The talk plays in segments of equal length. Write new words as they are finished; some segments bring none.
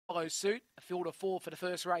follow suit. A field of 4 for the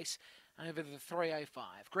first race over the 305.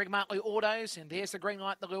 Greg Martley Autos, and there's the green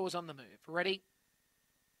light. The lure's on the move. Ready?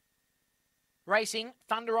 Racing,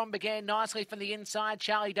 Thunder On began nicely from the inside.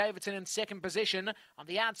 Charlie Davidson in second position. On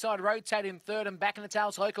the outside, Rotate in third, and back in the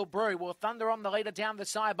tails, Local Brew. Will Thunder On the leader down the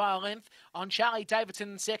side by a length. On Charlie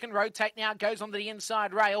Davidson in second. Rotate now goes on the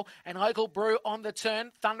inside rail, and Local Brew on the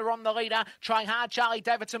turn. Thunder On the leader, trying hard, Charlie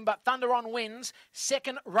Davidson, but Thunder On wins.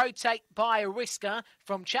 Second, Rotate by a whisker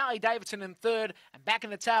from Charlie Davidson in third, and back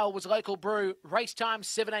in the tail was Local Brew. Race time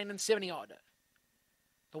 17 and 70 odd.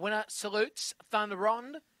 The winner salutes Thunder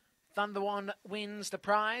On. Thunder On wins the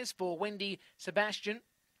prize for Wendy Sebastian.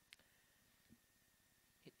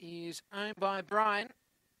 It is owned by Brian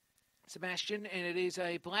Sebastian, and it is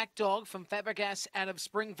a black dog from Fabregas out of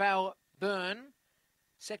Springvale Burn.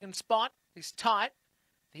 Second spot is tight.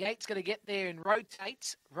 The 8's going to get there in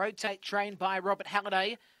Rotate. Rotate trained by Robert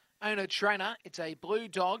Halliday, owner trainer. It's a blue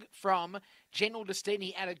dog from General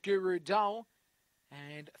Destiny out of Guru Dole.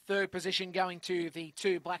 And third position going to the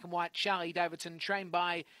 2 black and white Charlie Davidson, trained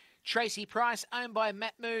by Tracy Price, owned by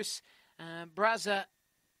Matt Moose, Brazza,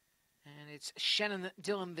 and it's Shannon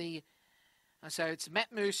Dillon. So it's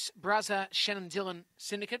Matt Moose, Brazza, Shannon Dillon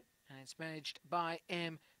Syndicate, and it's managed by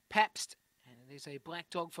M. Pabst, and it is a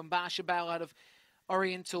black dog from Barsha Bale out of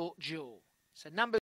Oriental Jewel. So number